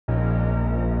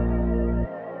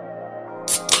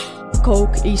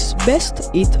Coke is best,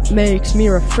 it makes me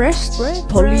refreshed.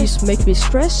 Police make me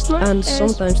stressed and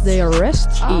sometimes they arrest.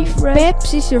 If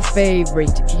Pepsi's your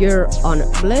favorite, you're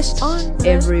unblessed.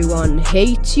 Everyone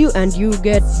hates you and you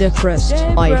get depressed.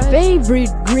 My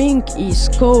favorite drink is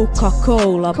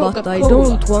Coca-Cola, but I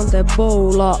don't want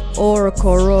Ebola or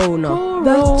Corona.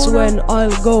 That's when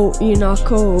I'll go in a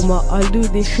coma. I'll do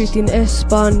this shit in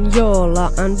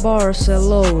Española and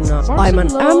Barcelona. I'm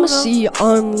an MC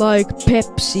unlike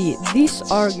Pepsi. This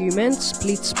argument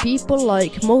splits people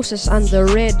like Moses and the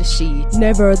Red Sea.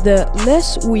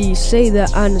 Nevertheless, we say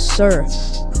the answer.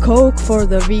 Coke for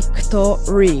the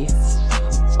victory.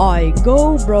 I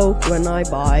go broke when I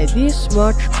buy this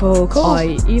much Coke.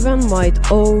 I even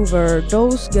might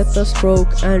overdose, get a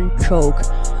stroke and choke.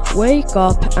 Wake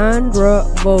up and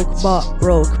revoke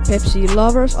Baroque. Pepsi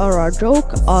lovers are a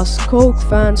joke, us Coke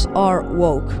fans are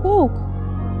woke.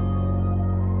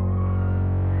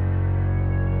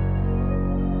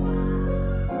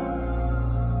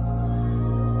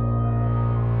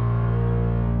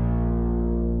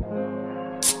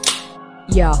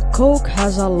 Yeah, Coke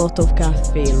has a lot of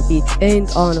caffeine. It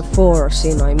ain't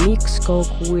unforeseen. I mix Coke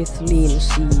with lean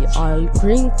C. I'll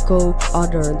drink Coke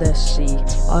under the sea.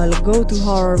 I'll go to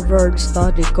Harvard,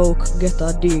 study Coke, get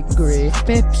a degree.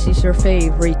 Pepsi's your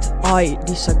favorite, I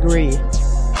disagree.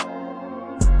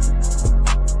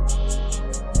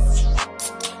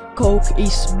 Coke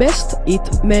is best,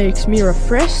 it makes me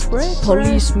refreshed.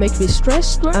 Police make me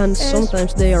stressed and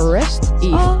sometimes they arrest.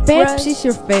 If Pepsi's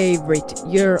your favorite,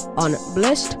 you're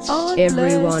unblessed.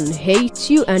 Everyone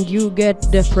hates you and you get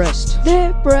depressed.